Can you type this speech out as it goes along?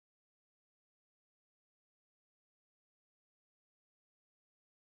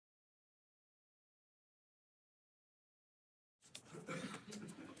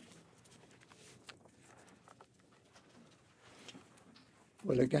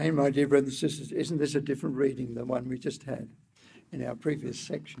Well, again, my dear brothers and sisters, isn't this a different reading than one we just had in our previous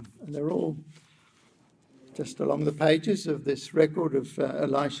section? And they're all just along the pages of this record of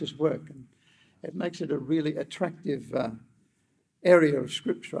Elisha's work. And it makes it a really attractive area of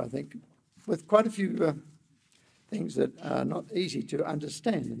Scripture, I think, with quite a few things that are not easy to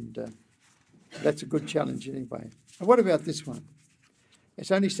understand. And that's a good challenge anyway. And what about this one?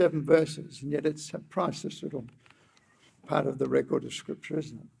 It's only 7 verses, and yet it's a priceless little part of the record of Scripture,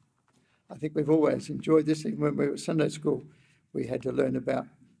 isn't it? I think we've always enjoyed this. Even when we were at Sunday school, we had to learn about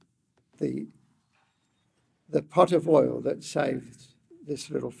the pot of oil that saved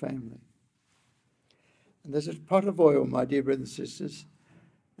this little family. And there's a pot of oil, my dear brothers and sisters,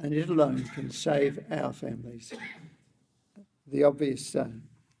 and it alone can save our families. The obvious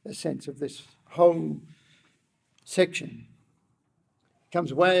sense of this whole section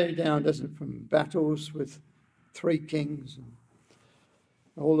comes way down, doesn't it, from battles with 3 kings and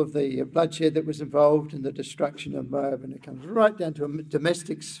all of the bloodshed that was involved in the destruction of Moab, and it comes right down to a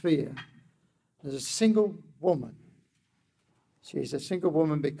domestic sphere. There's a single woman. She's a single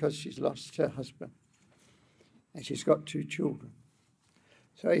woman because she's lost her husband, and she's got 2 children.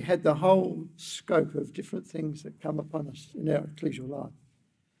 So he had the whole scope of different things that come upon us in our ecclesial life.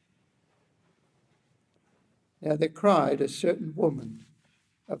 Now there cried a certain woman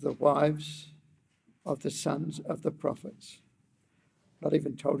of the wives of the sons of the prophets. Not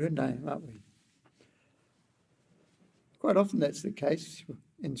even told her name, aren't we? Quite often that's the case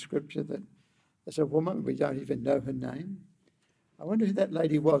in Scripture, that there's a woman, we don't even know her name. I wonder who that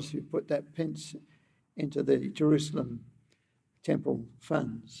lady was who put that pence into the Jerusalem temple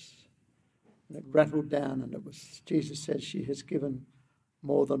funds. And it rattled down, and it was, Jesus says, she has given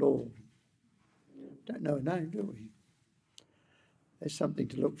more than all. Don't know her name, do we? There's something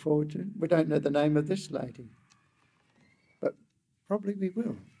to look forward to. We don't know the name of this lady, but probably we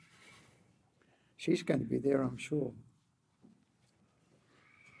will. She's going to be there, I'm sure.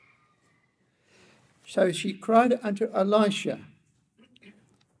 So she cried unto Elisha.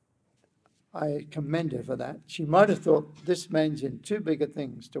 I commend her for that. She might have thought, this man's in too big a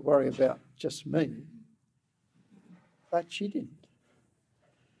things to worry about just me. But she didn't.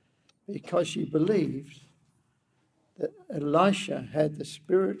 Because she believed that Elisha had the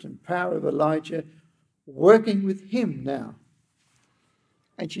spirit and power of Elijah working with him now.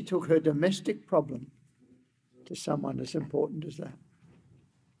 And she took her domestic problem to someone as important as that.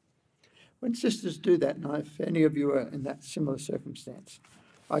 When sisters do that, and if any of you are in that similar circumstance,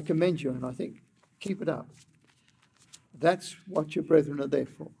 I commend you, and I think keep it up. That's what your brethren are there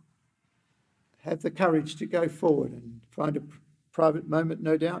for. Have the courage to go forward and find a private moment,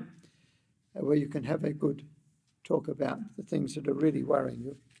 no doubt, where you can have a good talk about the things that are really worrying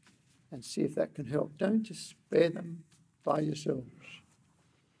you and see if that can help. Don't just spare them by yourselves.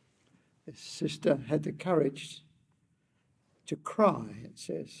 This sister had the courage to cry, it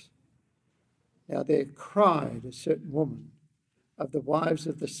says. Now there cried a certain woman of the wives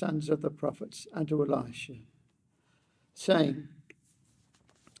of the sons of the prophets unto Elisha, saying,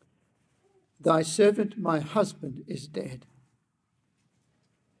 Thy servant my husband is dead.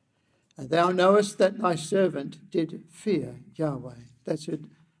 And thou knowest that thy servant did fear Yahweh. That's her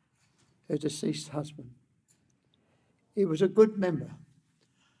deceased husband. He was a good member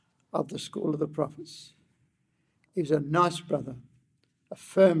of the school of the prophets. He was a nice brother, a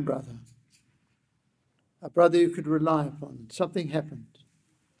firm brother, a brother you could rely upon. Something happened,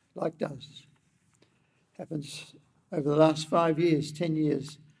 like does. Happens over the last 5 years, 10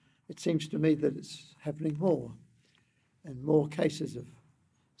 years. It seems to me that it's happening more and more cases of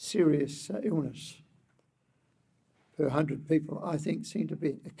serious illness per 100 people, I think, seem to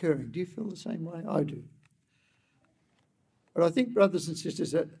be occurring. Do you feel the same way? I do. But I think, brothers and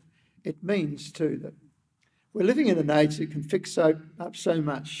sisters, that it means too that we're living in an age that can fix up so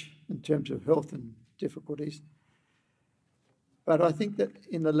much in terms of health and difficulties. But I think that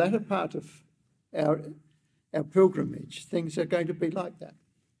in the latter part of our pilgrimage, things are going to be like that.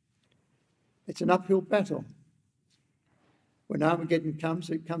 It's an uphill battle. When Armageddon comes,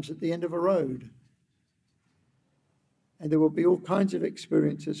 it comes at the end of a road. And there will be all kinds of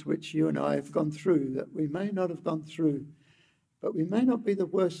experiences which you and I have gone through that we may not have gone through, but we may not be the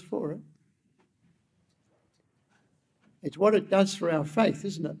worse for it. It's what it does for our faith,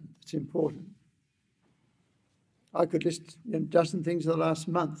 isn't it? It's important. I could list a dozen things in the last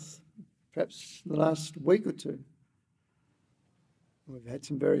month, perhaps the last week or two. We've had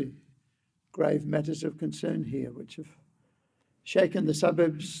some very grave matters of concern here, which have shaken the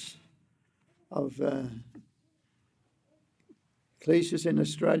suburbs of ecclesias in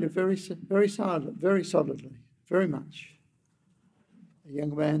Australia very solidly, very much. a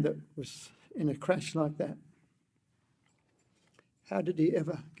young man that was in a crash like that. How did he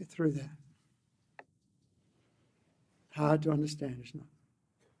ever get through that? Hard to understand, isn't it?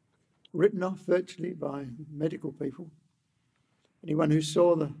 Written off virtually by medical people. Anyone who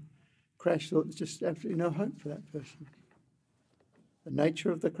saw the crash thought there's just absolutely no hope for that person. The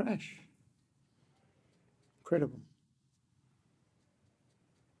nature of the crash. Incredible.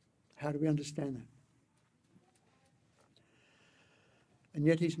 How do we understand that? And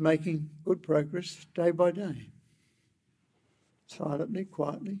yet he's making good progress day by day. Silently,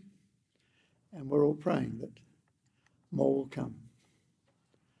 quietly. And we're all praying that more will come.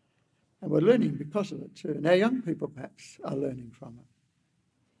 And we're learning because of it too. And our young people perhaps are learning from it.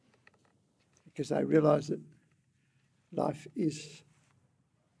 Because they realise that life is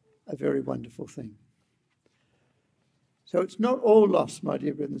a very wonderful thing. So it's not all lost, my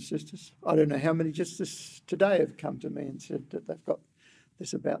dear brothers and sisters. I don't know how many just today have come to me and said that they've got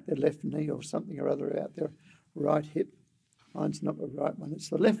this about their left knee or something or other about their right hip. Mine's not the right one, it's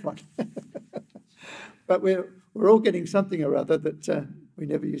the left one. But we're all getting something or other that we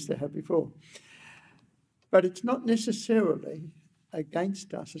never used to have before. But it's not necessarily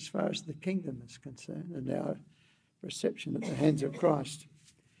against us as far as the kingdom is concerned and our reception at the hands of Christ.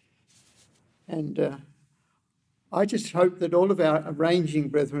 And I just hope that all of our arranging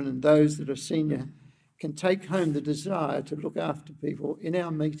brethren and those that are senior can take home the desire to look after people in our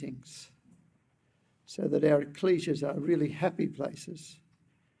meetings so that our ecclesias are really happy places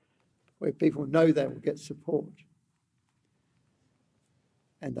where people know they will get support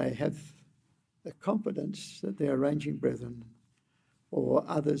and they have the confidence that their arranging brethren or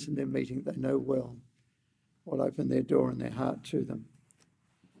others in their meeting they know well will open their door and their heart to them,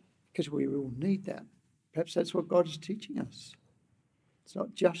 because we will need that. Perhaps that's what God is teaching us. It's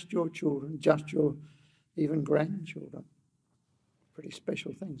not just your children, just your even grandchildren. Pretty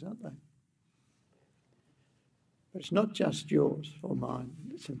special things, aren't they? But it's not just yours or mine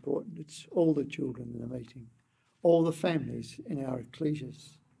that's important. It's all the children in the meeting, all the families in our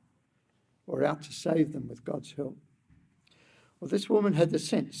ecclesias. We're out to save them with God's help. Well, this woman had the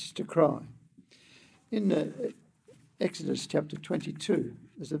sense to cry. In Exodus chapter 22,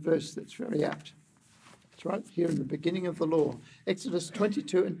 there's a verse that's very apt. It's right here in the beginning of the law. Exodus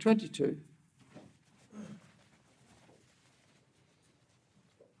 22 and 22.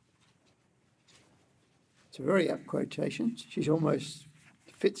 It's a very apt quotation. She almost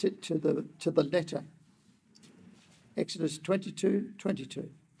fits it to the letter. Exodus 22:22.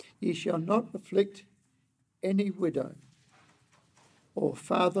 Ye shall not afflict any widow or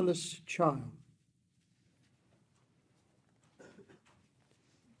fatherless child.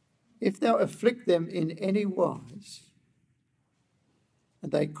 If thou afflict them in any wise,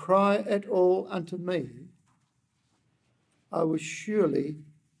 and they cry at all unto me, I will surely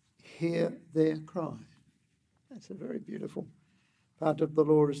hear their cry. That's a very beautiful part of the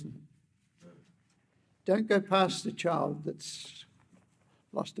law, isn't it? Don't go past a child that's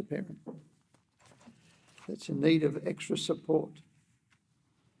lost a parent, that's in need of extra support.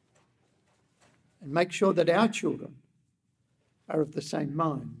 And make sure that our children are of the same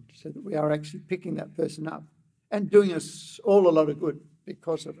mind, so that we are actually picking that person up and doing us all a lot of good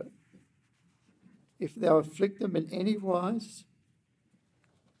because of it. If thou afflict them in any wise,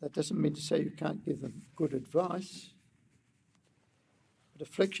 that doesn't mean to say you can't give them good advice. But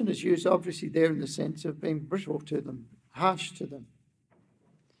affliction is used obviously there in the sense of being brittle to them, harsh to them.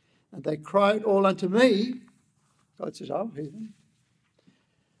 And they cried all unto me. God says, I'll hear them,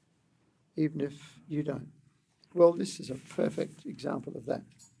 even if you don't. Well, this is a perfect example of that.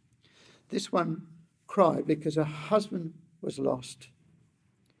 This one cried because her husband was lost.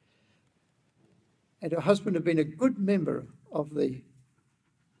 And her husband had been a good member of the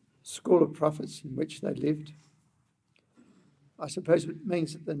school of prophets in which they lived. I suppose it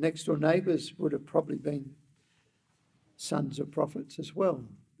means that the next door neighbours would have probably been sons of prophets as well,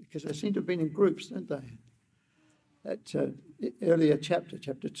 because they seem to have been in groups, don't they? That earlier chapter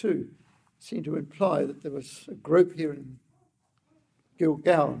 2, seemed to imply that there was a group here in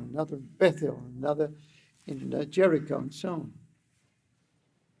Gilgal, another in Bethel, another in Jericho, and so on.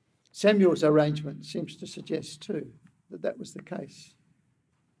 Samuel's arrangement seems to suggest too that that was the case.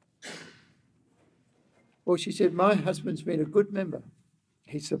 Well, she said, my husband's been a good member.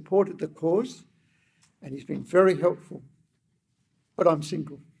 He supported the cause and he's been very helpful. But I'm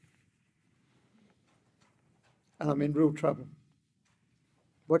single. And I'm in real trouble.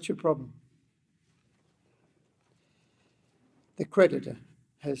 What's your problem? The creditor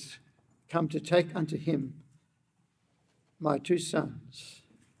has come to take unto him my 2 sons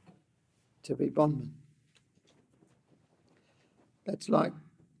to be bondmen. That's like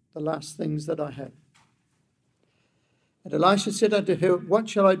the last things that I have. And Elisha said unto her, What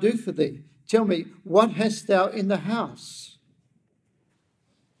shall I do for thee? Tell me, what hast thou in the house?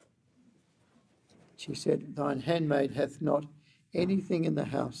 She said, Thine handmaid hath not anything in the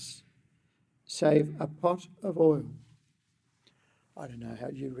house, save a pot of oil. I don't know how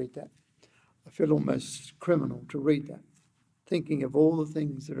you read that. I feel almost criminal to read that, thinking of all the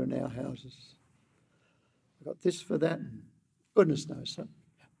things that are in our houses. I've got this for that, and goodness knows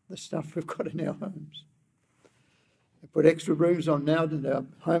the stuff we've got in our homes. We put extra rooms on now, and our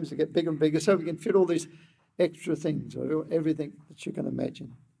homes get bigger and bigger, so we can fit all these extra things, or everything that you can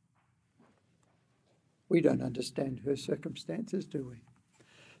imagine. We don't understand her circumstances, do we?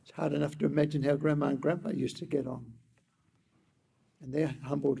 It's hard enough to imagine how Grandma and Grandpa used to get on in their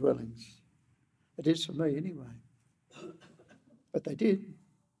humble dwellings. It is for me anyway. But they did.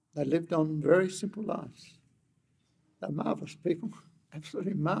 They lived on very simple lives. They're marvellous people,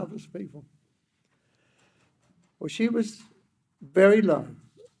 absolutely marvellous people. Well, she was very low.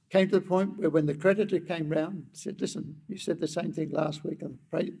 Came to the point where when the creditor came round, said, Listen, you said the same thing last week and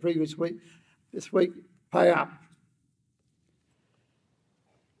the previous week. This week, pay up.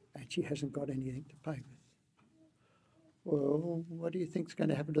 And she hasn't got anything to pay with. Well, what do you think's going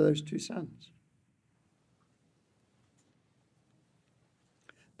to happen to those two sons?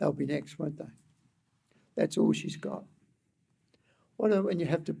 They'll be next, won't they? That's all she's got. What when you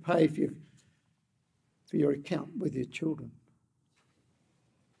have to pay for your account with your children?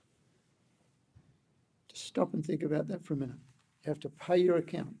 Just stop and think about that for a minute. You have to pay your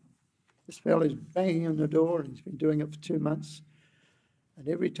account. This fellow's banging on the door and he's been doing it for 2 months. And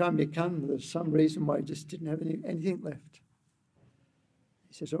every time you come, there's some reason why he just didn't have anything left.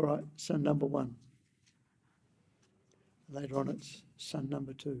 He says, all right, son number 1. Later on, it's son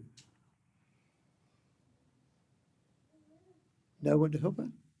number 2. No one to help her?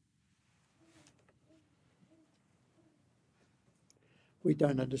 We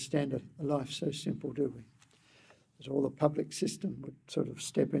don't understand a life so simple, do we? That all the public system would sort of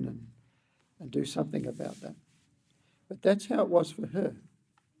step in and do something about that. But that's how it was for her.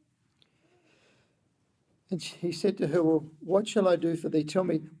 And he said to her, well, what shall I do for thee? Tell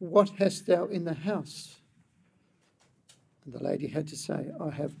me, what hast thou in the house? And the lady had to say, I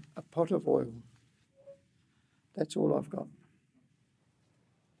have a pot of oil. That's all I've got.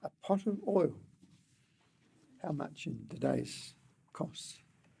 A pot of oil. How much in today's costs?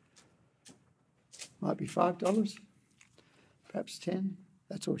 Might be $5, perhaps 10.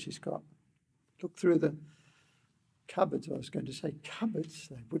 That's all she's got. Look through the cupboards. I was going to say cupboards.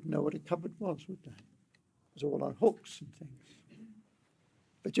 They wouldn't know what a cupboard was, would they? It was all on hooks and things.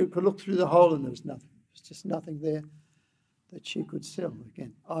 But you could look through the hole and there was nothing. There's just nothing there that she could sell.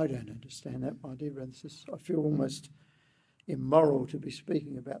 Again, I don't understand that, my dear brothers. I feel almost immoral to be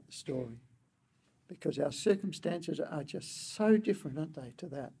speaking about the story because our circumstances are just so different, aren't they, to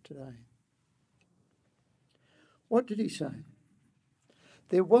that today? What did he say?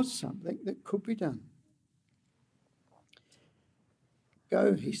 There was something that could be done.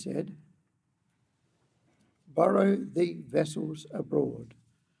 Go, he said, borrow thee vessels abroad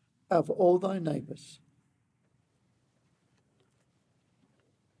of all thy neighbours.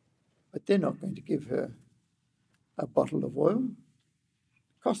 But they're not going to give her a bottle of oil.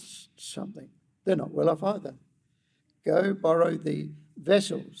 Costs something. They're not well off either. Go borrow thee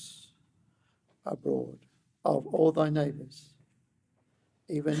vessels abroad of all thy neighbours,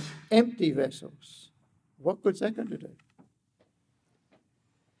 even empty vessels. What good's that going to do?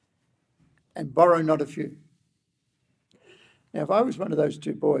 And borrow not a few. Now, if I was one of those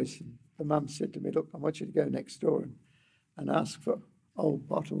two boys, and the mum said to me, look, I want you to go next door and ask for old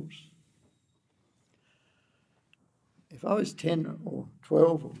bottles. If I was 10 or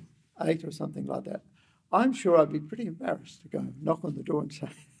 12 or 8 or something like that, I'm sure I'd be pretty embarrassed to go and knock on the door and say,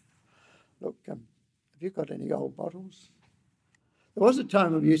 look, have you got any old bottles? There was a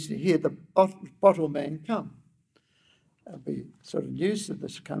time we used to hear the bottle man come. That'd be sort of news to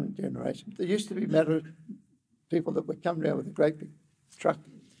this current generation. There used to be people that would come around with a great big truck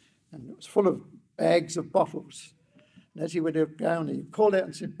and it was full of bags of bottles. And as he would go down, he'd call out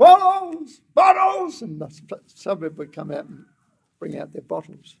and say, bottles, bottles! And the suburb would come out and bring out their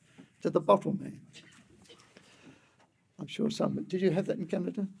bottles to the bottle man. I'm sure some... Did you have that in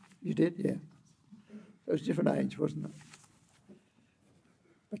Canada? You did? Yeah. It was a different age, wasn't it?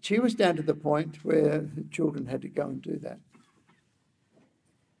 But she was down to the point where the children had to go and do that.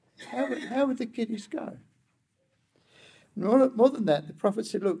 How would the kiddies go? More than that, the prophet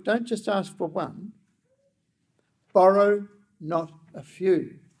said, look, don't just ask for one. Borrow not a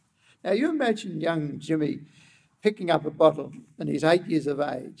few. Now, you imagine young Jimmy picking up a bottle, and he's 8 years of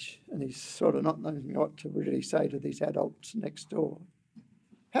age, and he's sort of not knowing what to really say to these adults next door.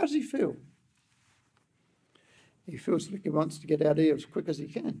 How does he feel? He feels like he wants to get out of here as quick as he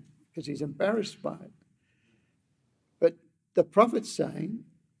can because he's embarrassed by it. But the prophet's saying,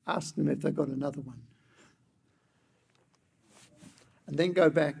 ask them if they've got another one. And then go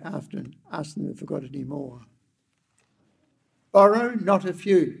back after and ask them if they've got any more. Borrow not a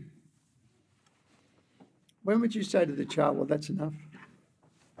few. When would you say to the child, well, that's enough?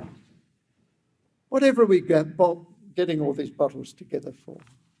 Whatever are we getting all these bottles together for?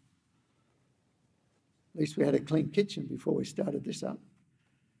 At least we had a clean kitchen before we started this up.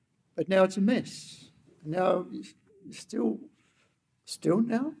 But now it's a mess. Now you're still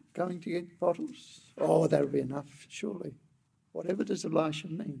now going to get bottles? Oh, that'll be enough, surely. Whatever does Elisha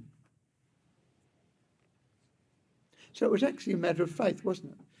mean? So it was actually a matter of faith,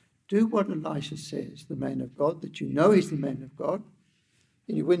 wasn't it? Do what Elisha says, the man of God, that you know he's the man of God,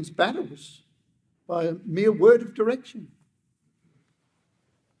 and he wins battles by a mere word of direction.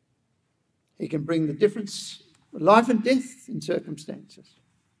 He can bring the difference, life and death in circumstances.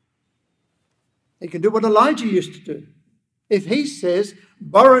 He can do what Elijah used to do. If he says,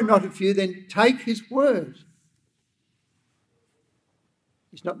 borrow not a few, then take his word.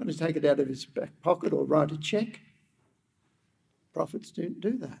 He's not going to take it out of his back pocket or write a cheque. Prophets don't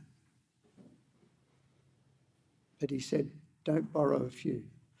do that. But he said, don't borrow a few.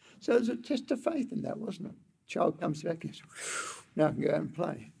 So there's a test of faith in that, wasn't it? Child comes back and says, now I can go out and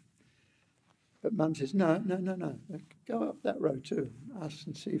play. But Mum says, no. Go up that road too. Ask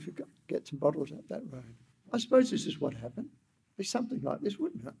and see if you get some bottles up that road. I suppose this is what happened. It's something like this,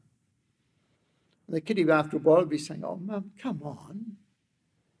 wouldn't it? And the kiddie after a while would be saying, oh, Mum, come on.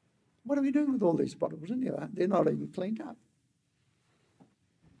 What are we doing with all these bottles in here? They're not even cleaned up.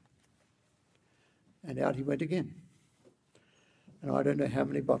 And out he went again. And I don't know how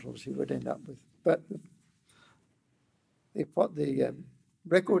many bottles he would end up with. But the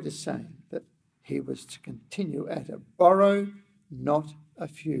record is saying that he was to continue at it. Borrow not a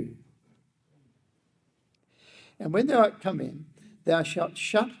few. And when thou art come in, thou shalt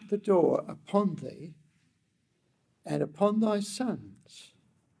shut the door upon thee and upon thy sons,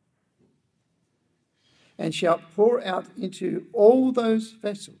 and shalt pour out into all those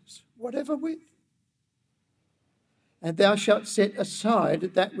vessels, whatever width. And thou shalt set aside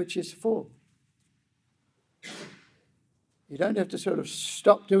that which is full. You don't have to sort of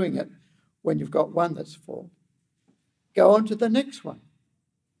stop doing it when you've got one that's full. Go on to the next one,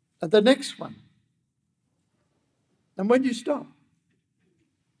 and the next one. And when do you stop?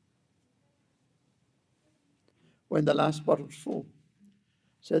 When the last bottle's full.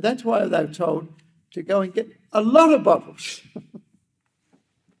 So that's why they're told to go and get a lot of bottles.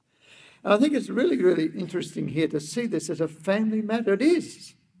 And I think it's really, really interesting here to see this as a family matter. It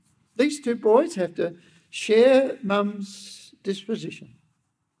is. These two boys have to share Mum's disposition.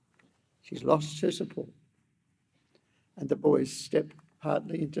 She's lost her support. And the boys step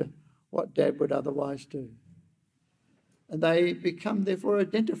partly into what Dad would otherwise do. And they become, therefore,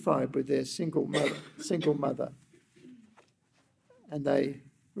 identified with their single mother. And they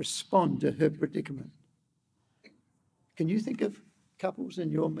respond to her predicament. Can you think of couples in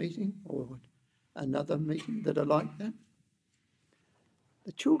your meeting or another meeting that are like that?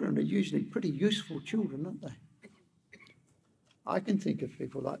 The children are usually pretty useful children, aren't they? I can think of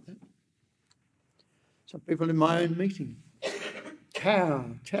people like that. Some people in my own meeting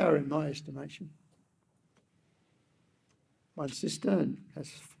tower in my estimation. My sister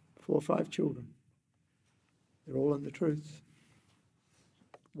has 4 or 5 children. They're all in the truth,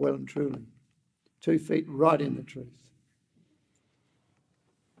 well and truly. 2 feet right in the truth.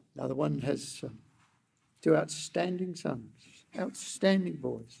 Another one has 2 outstanding sons, outstanding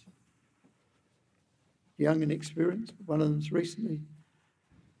boys, young and experienced. One of them's recently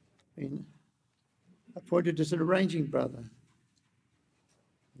been appointed as an arranging brother.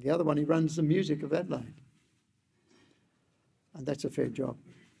 The other one, he runs the music of Adelaide. And that's a fair job.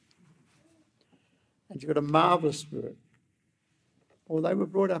 And you've got a marvellous spirit. Well, they were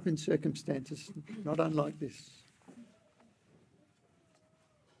brought up in circumstances not unlike this.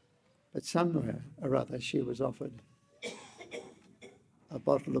 But somewhere or other she was offered a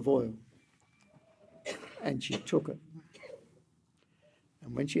bottle of oil and she took it.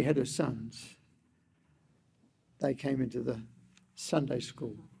 And when she had her sons, they came into the Sunday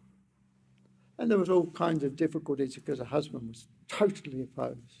school. And there was all kinds of difficulties because her husband was totally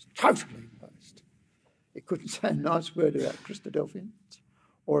opposed. He couldn't say a nice word about Christadelphians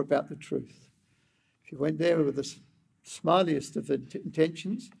or about the truth. If you went there with the smiliest of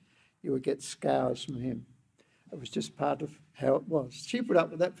intentions, you would get scowls from him. It was just part of how it was. She put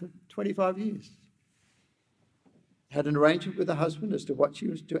up with that for 25 years. Had an arrangement with her husband as to what she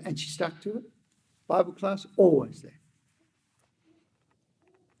was doing, and she stuck to it. Bible class, always there.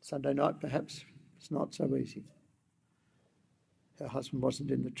 Sunday night, perhaps, it's not so easy. Her husband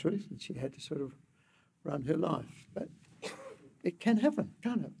wasn't in the truth, and she had to sort of run her life. But it can happen,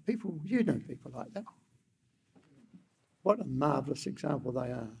 can't it? People, you know people like that. What a marvellous example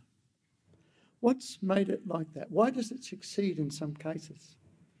they are. What's made it like that? Why does it succeed in some cases?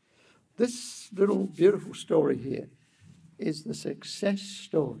 This little beautiful story here is the success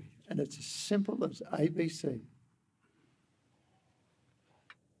story, and it's as simple as ABC.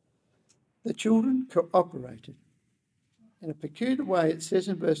 The children cooperated. In a peculiar way, it says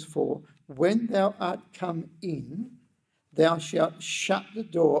in verse 4, when thou art come in, thou shalt shut the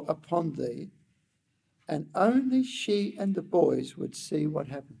door upon thee, and only she and the boys would see what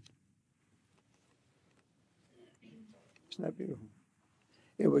happened. Isn't that beautiful?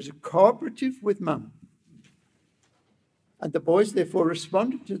 It was a cooperative with Mum. And the boys therefore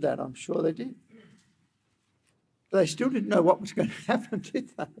responded to that. I'm sure they did. But they still didn't know what was going to happen,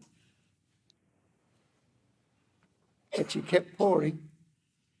 did they? But she kept pouring,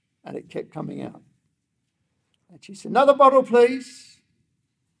 and it kept coming out. And she said, another bottle, please.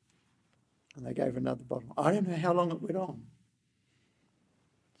 And they gave her another bottle. I don't know how long it went on.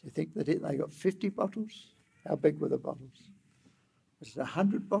 Do you think that they got 50 bottles? How big were the bottles? Was it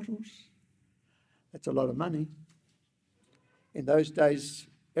 100 bottles? That's a lot of money. In those days,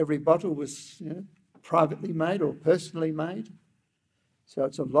 every bottle was privately made or personally made. So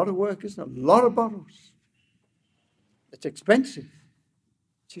it's a lot of work, isn't it? A lot of bottles. It's expensive.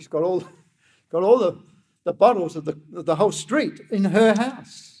 She's got all the bottles of the whole street in her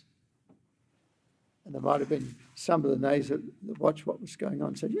house. And there might have been some of the neighbours that watched what was going on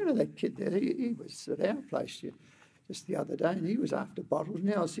and said, that kid there, he was at our place just the other day, and he was after bottles.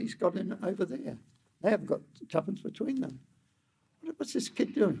 Now he's got in over there. They haven't got tuppence between them. What's this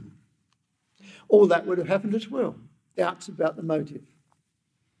kid doing? All that would have happened as well. Doubts about the motive.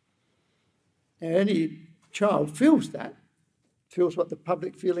 Now, any child feels what the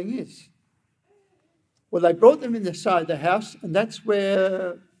public feeling is. Well, they brought them inside the house, and that's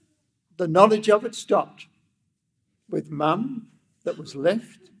where the knowledge of it stopped. With Mum that was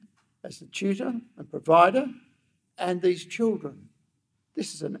left as the tutor and provider, and these children.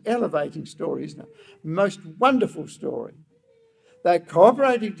 This is an elevating story, isn't it? Most wonderful story. They're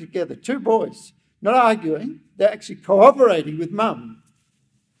cooperating together, two boys, not arguing, they're actually cooperating with Mum.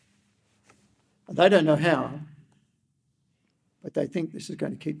 And they don't know how, but they think this is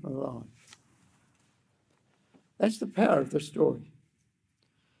going to keep them alive. That's the power of the story.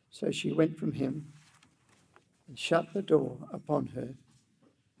 So she went from him and shut the door upon her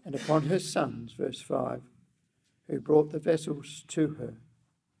and upon her sons, verse 5, who brought the vessels to her.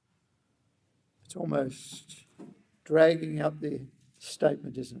 It's almost dragging out the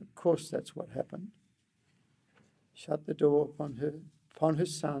statement, isn't it? Of course, that's what happened. Shut the door upon her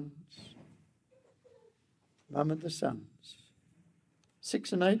sons, Mum and the sons.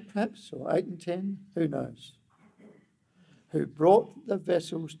 6 and 8 perhaps, or 8 and 10, who knows? Who brought the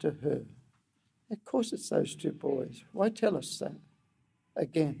vessels to her. Of course it's those two boys. Why tell us that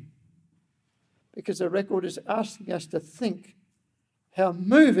again? Because the record is asking us to think how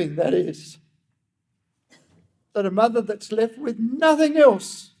moving that is. That a mother that's left with nothing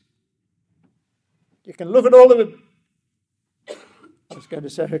else. You can look at all of it. I was going to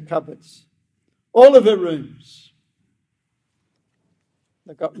say her cupboards. All of her rooms.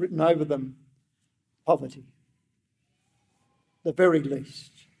 They've got written over them poverty. The very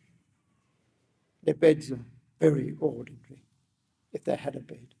least. Their beds are very ordinary, if they had a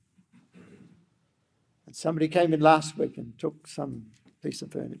bed. And somebody came in last week and took some piece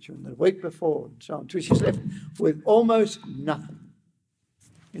of furniture, and the week before, and so on. So she's left with almost nothing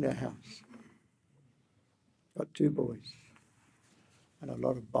in her house. Got 2 boys and a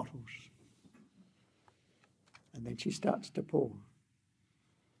lot of bottles. And then she starts to pour.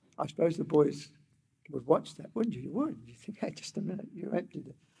 I suppose the boys would watch that, wouldn't you? You would. You think, hey, just a minute, you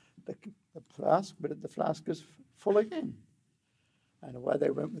emptied the flask, but the flask is full again. And away they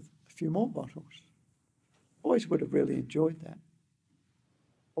went with a few more bottles. Boys would have really enjoyed that.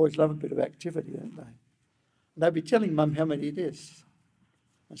 Boys love a bit of activity, don't they? And they'd be telling Mum how many it is.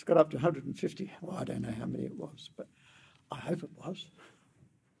 It's got up to 150. Well, I don't know how many it was, but I hope it was.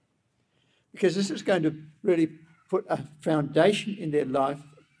 Because this is going to really put a foundation in their life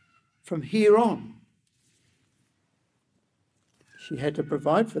from here on. She had to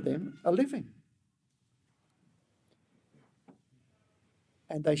provide for them a living.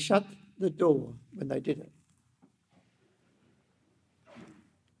 And they shut the door when they did it.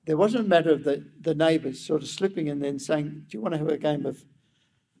 there wasn't a matter of the neighbours sort of slipping in then saying, do you want to have a game of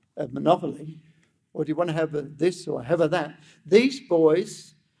Monopoly? Or do you want to have this or have that? These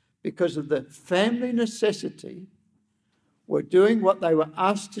boys, because of the family necessity, were doing what they were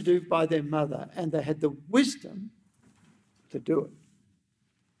asked to do by their mother, and they had the wisdom to do it.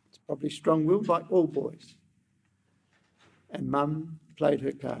 It's probably strong-willed like all boys. And Mum played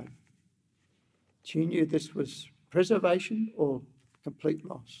her card. She knew this was preservation or complete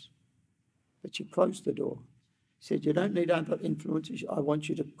loss. But she closed the door. Said, you don't need other influences. I want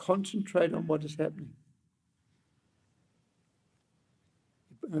you to concentrate on what is happening.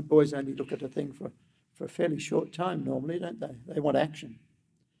 Boys only look at a thing for a fairly short time normally, don't they? They want action.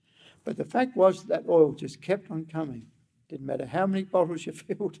 But the fact was that oil just kept on coming. Didn't matter how many bottles you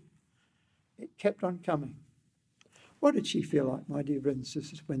filled, it kept on coming. What did she feel like, my dear brothers and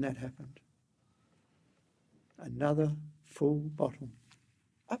sisters, when that happened? Another full bottle.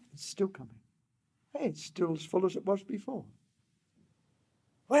 Up, it's still coming. Hey, it's still as full as it was before.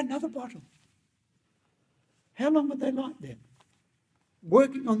 Well, another bottle. How long were they like that?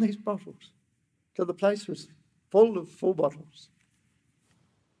 Working on these bottles till the place was full of full bottles.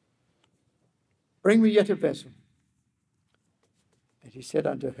 Bring me yet a vessel. And he said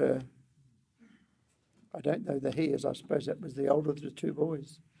unto her, I don't know the he, as I suppose that was the older of the two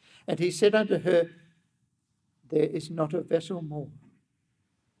boys. And he said unto her, there is not a vessel more.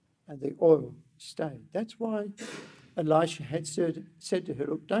 And the oil stayed. That's why Elisha had said to her,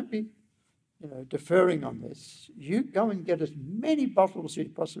 look, don't be deferring on this. You go and get as many bottles as you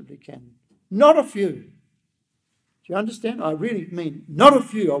possibly can. Not a few. Do you understand? I really mean not a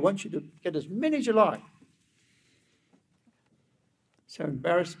few. I want you to get as many as you like. So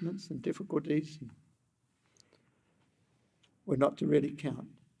embarrassments and difficulties were not to really count.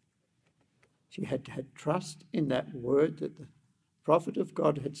 She had to have trust in that word that the prophet of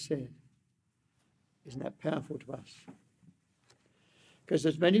God had said. Isn't that powerful to us? Because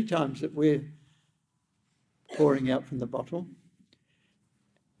there's many times that we're pouring out from the bottle,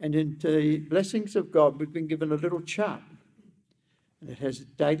 and in the blessings of God, we've been given a little chart, and it has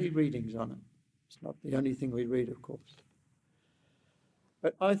daily readings on it. It's not the only thing we read, of course.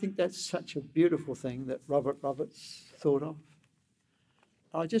 But I think that's such a beautiful thing that Robert Roberts thought of.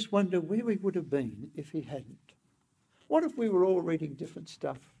 I just wonder where we would have been if he hadn't. What if we were all reading different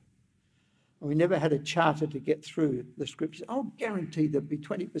stuff and we never had a charter to get through the scriptures? I'll guarantee there'd be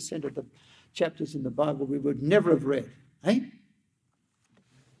 20% of the chapters in the Bible we would never have read. Eh?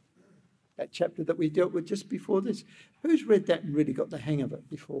 That chapter that we dealt with just before this. Who's read that and really got the hang of it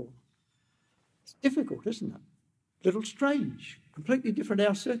before? It's difficult, isn't it? A little strange. Completely different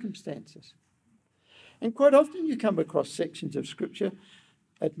our circumstances. And quite often you come across sections of scripture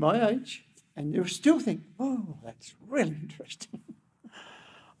at my age and you still think, oh, that's really interesting.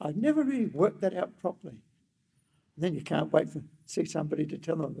 I've never really worked that out properly. And then you can't wait to see somebody to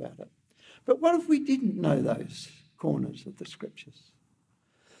tell them about it. But what if we didn't know those corners of the scriptures?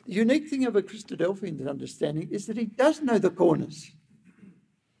 The unique thing of a Christadelphian's understanding is that he does know the corners.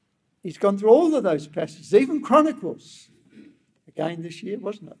 He's gone through all of those passages, even Chronicles. Again this year,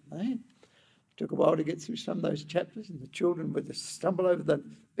 wasn't it? Eh? Took a while to get through some of those chapters, and the children would just stumble over the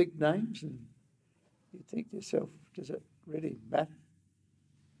big names, and you think to yourself, does it really matter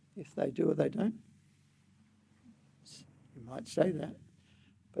if they do or they don't? You might say that,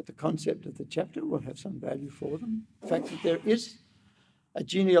 but the concept of the chapter will have some value for them. The fact that there is a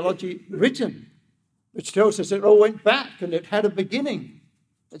genealogy written, which tells us it all went back and it had a beginning.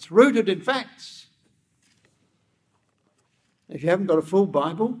 It's rooted in facts. If you haven't got a full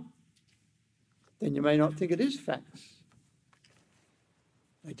Bible, then you may not think it is facts.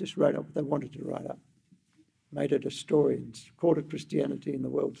 They just wrote up what they wanted to write up, made it a story, and called it Christianity, and the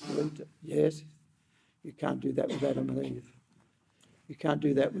world believed it. Yes, you can't do that with Adam and Eve. You can't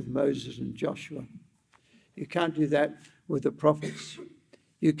do that with Moses and Joshua. You can't do that with the prophets.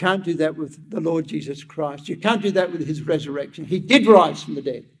 You can't do that with the Lord Jesus Christ. You can't do that with his resurrection. He did rise from the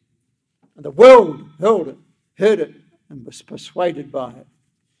dead. And the world heard it, and was persuaded by it.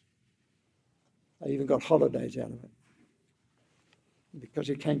 They even got holidays out of it. Because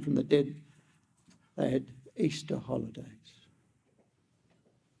he came from the dead, they had Easter holidays.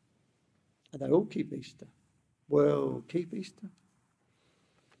 And they all keep Easter. Well, keep Easter.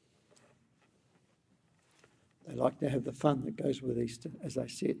 They like to have the fun that goes with Easter as they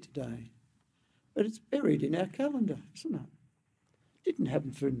see it today. But it's buried in our calendar, isn't it? It didn't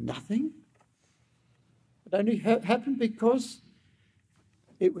happen for nothing. It only happened because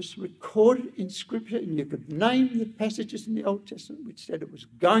it was recorded in Scripture, and you could name the passages in the Old Testament which said it was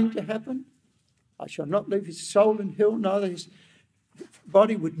going to happen. I shall not leave his soul in hell, neither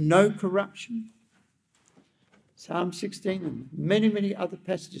body with no corruption. Psalm 16 and many, many other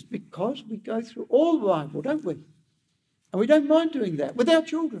passages, because we go through all the Bible, don't we? And we don't mind doing that with our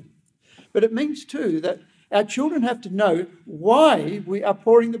children. But it means too that our children have to know why we are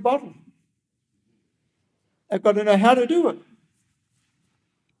pouring the bottle. They've got to know how to do it.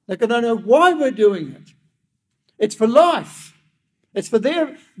 They've got to know why we're doing it. It's for life. It's for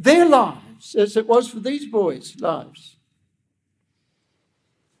their lives, as it was for these boys' lives.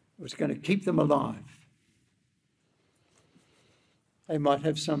 It was going to keep them alive. They might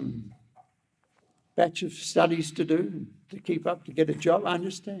have some batch of studies to do to keep up, to get a job, I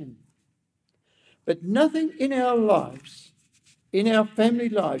understand. But nothing in our lives, in our family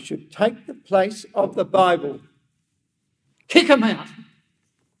lives, should take the place of the Bible. Kick them out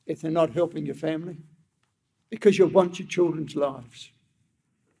if they're not helping your family, because you want your children's lives.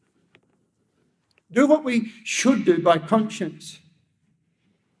 Do what we should do by conscience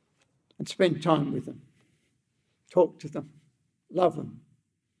and spend time with them. Talk to them. Love them.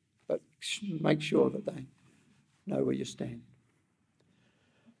 But make sure that they know where you stand.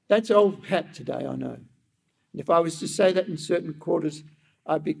 That's old hat today, I know. And if I was to say that in certain quarters,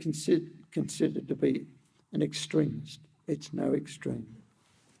 I'd be considered to be an extremist. It's no extreme.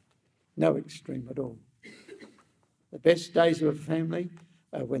 No extreme at all. The best days of a family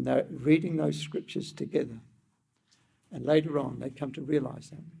are when they're reading those scriptures together. And later on, they come to realise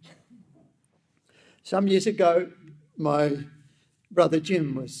that. Some years ago, my brother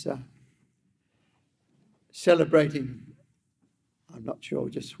Jim was celebrating, I'm not sure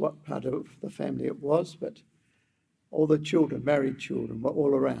just what part of the family it was, but all the children, married children, were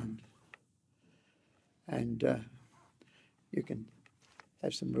all around. And you can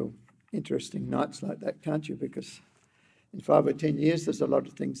have some real interesting nights like that, can't you? Because in 5 or 10 years, there's a lot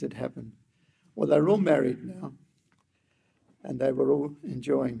of things that happen. Well, they're all married now, and they were all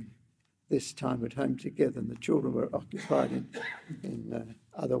enjoying this time at home together, and the children were occupied in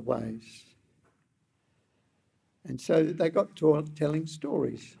other ways. And so they got to telling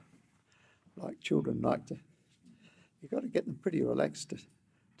stories, like children like to. You've got to get them pretty relaxed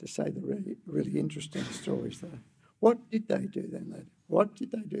to say the really, really interesting stories there. What did they do then, lad? What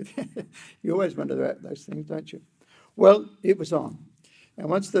did they do then? You always wonder about those things, don't you? Well, it was on. And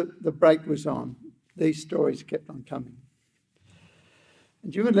once the break was on, these stories kept on coming.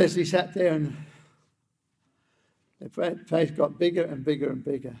 And Jim and Leslie sat there, and their face got bigger and bigger and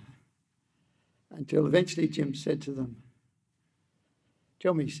bigger, until eventually Jim said to them,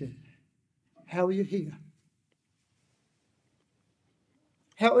 "Tell me," he said, "how are you here?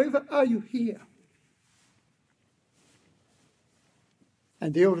 However are you here?"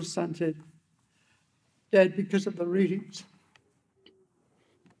 And the oldest son said, "Dad, because of the readings."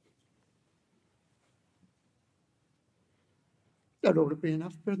 That ought to be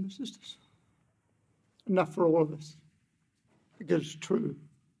enough, brothers and sisters. Enough for all of us. Because it's true.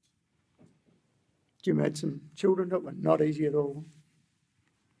 Jim had some children that were not easy at all.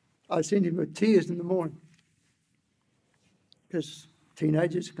 I seen him with tears in the morning. Because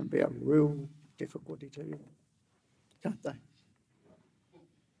teenagers can be a real difficulty to you, can't they?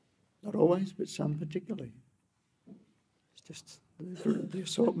 Not always, but some particularly. It's just the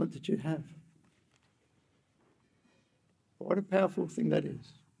assortment that you have. What a powerful thing that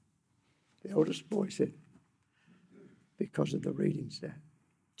is. The eldest boy said, because of the readings there,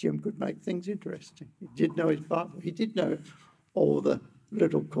 Jim could make things interesting. He did know his Bible. He did know all the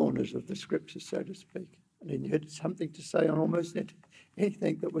little corners of the scriptures, so to speak. And he had something to say on almost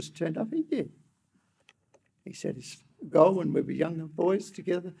anything that was turned up. He did. He said his goal when we were younger boys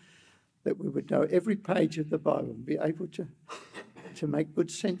together, that we would know every page of the Bible and be able to make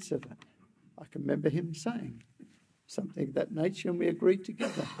good sense of it. I can remember him saying something of that nature, and we agreed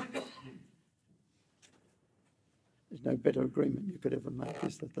together. There's no better agreement you could ever make,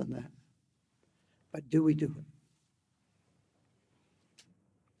 is there, than that? But do we do it?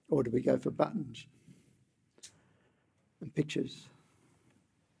 Or do we go for buttons and pictures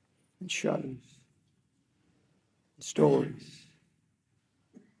and shows and stories?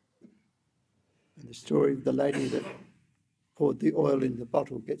 And the story of the lady that poured the oil in the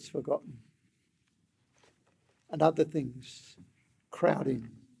bottle gets forgotten. And other things crowd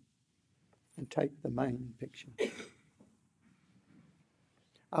in and take the main picture.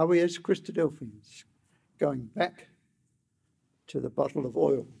 Are we, as Christadelphians, going back to the bottle of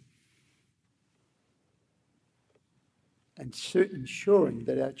oil and ensuring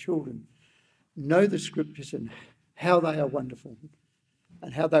that our children know the scriptures and how they are wonderful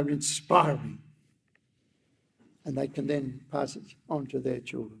and how they're inspiring, and they can then pass it on to their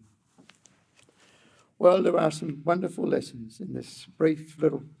children? Well, there are some wonderful lessons in this brief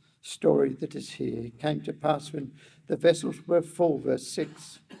little story that is here. It came to pass when the vessels were full, verse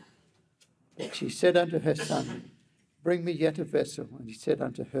 6, that she said unto her son, bring me yet a vessel. And he said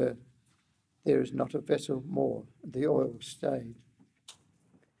unto her, there is not a vessel more. And the oil stayed.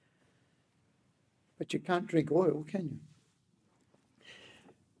 But you can't drink oil, can you?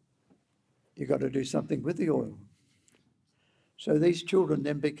 You've got to do something with the oil. So these children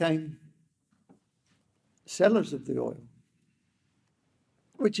then became sellers of the oil,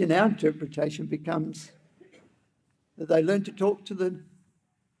 which in our interpretation becomes that they learn to talk to the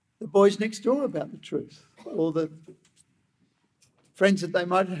boys next door about the truth, or the friends that they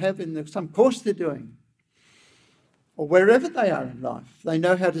might have in some course they're doing, or wherever they are in life. They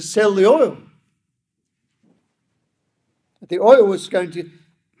know how to sell the oil. The oil was going to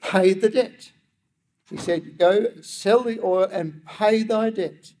pay the debt. He said, go sell the oil and pay thy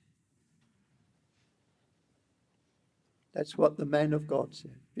debt. That's what the man of God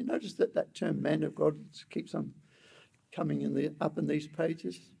said. You notice that term man of God keeps on coming up in these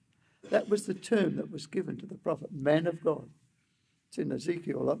pages? That was the term that was given to the prophet, man of God. It's in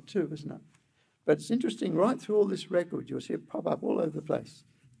Ezekiel a lot too, isn't it? But it's interesting, right through all this record, you'll see it pop up all over the place.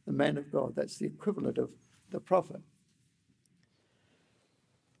 The man of God, that's the equivalent of the prophet.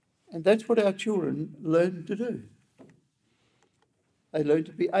 And that's what our children learn to do. They learn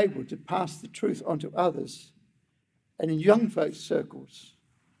to be able to pass the truth on to others. And in young folks' circles,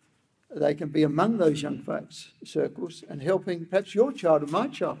 they can be among those young folks' circles and helping perhaps your child or my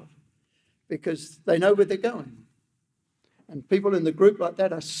child, because they know where they're going. And people in the group like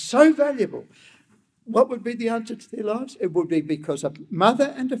that are so valuable. What would be the answer to their lives? It would be because a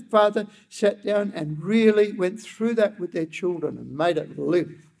mother and a father sat down and really went through that with their children and made it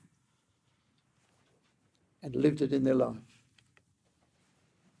live. And lived it in their life.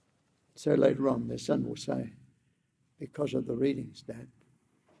 So later on, their son will say, because of the readings, Dad.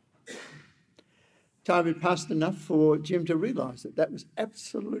 Time had passed enough for Jim to realise that that was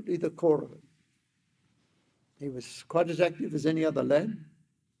absolutely the core of it. He was quite as active as any other lad.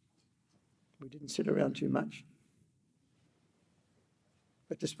 We didn't sit around too much.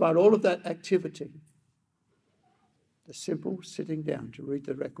 But despite all of that activity, the simple sitting down to read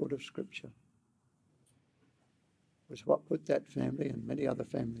the record of Scripture was what put that family and many other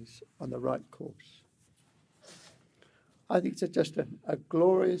families on the right course. I think it's just a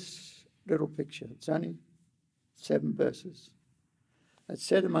glorious little picture. It's only 7 verses. It's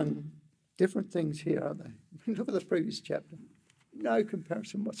said among different things here, aren't they? Look at the previous chapter. No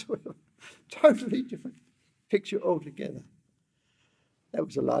comparison whatsoever. Totally different picture altogether. That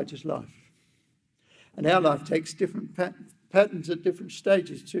was Elijah's life. And our life takes different patterns at different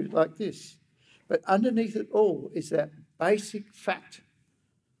stages too, like this. But underneath it all is that basic fact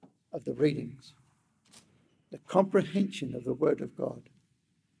of the readings, the comprehension of the Word of God,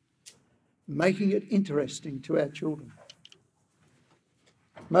 making it interesting to our children.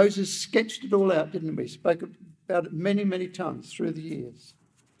 Moses sketched it all out, didn't we? Spoke about it many, many times through the years.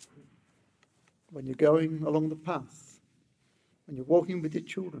 When you're going along the path, when you're walking with your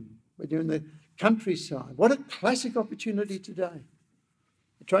children, when you're in the countryside. What a classic opportunity today.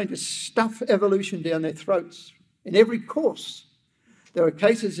 Trying to stuff evolution down their throats in every course. There are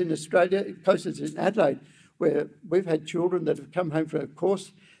cases in Australia, cases in Adelaide, where we've had children that have come home for a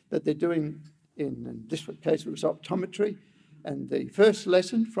course that they're doing, in this case it was optometry, and the first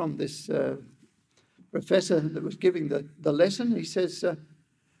lesson from this professor that was giving the lesson, he says,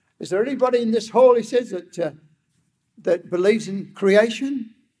 is there anybody in this hall, he says, that believes in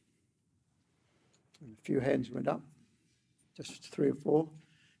creation? And a few hands went up, just 3 or 4.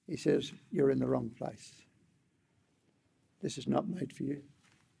 He says, you're in the wrong place. This is not made for you.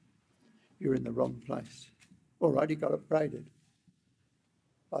 You're in the wrong place. All right, he got upgraded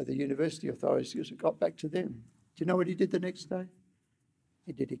by the university authorities as it got back to them. Do you know what he did the next day?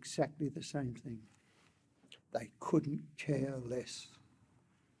 He did exactly the same thing. They couldn't care less.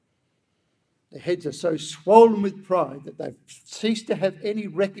 Their heads are so swollen with pride that they've ceased to have any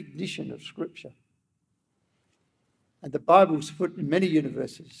recognition of Scripture. And the Bible's put in many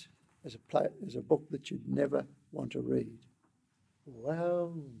universes as a book that you'd never want to read.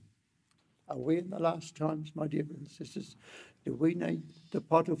 Well, are we in the last times, my dear brothers and sisters? Do we need the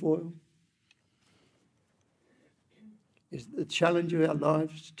pot of oil? Is the challenge of our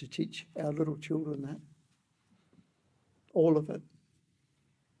lives to teach our little children that? All of it.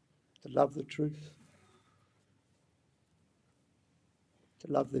 To love the truth.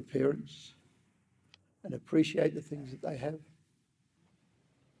 To love their parents. And appreciate the things that they have.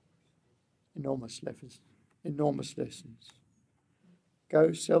 Enormous lessons.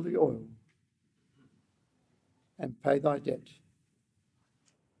 Go sell the oil and pay thy debt,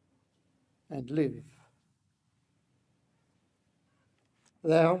 and live,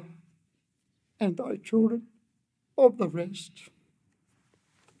 thou and thy children of the rest.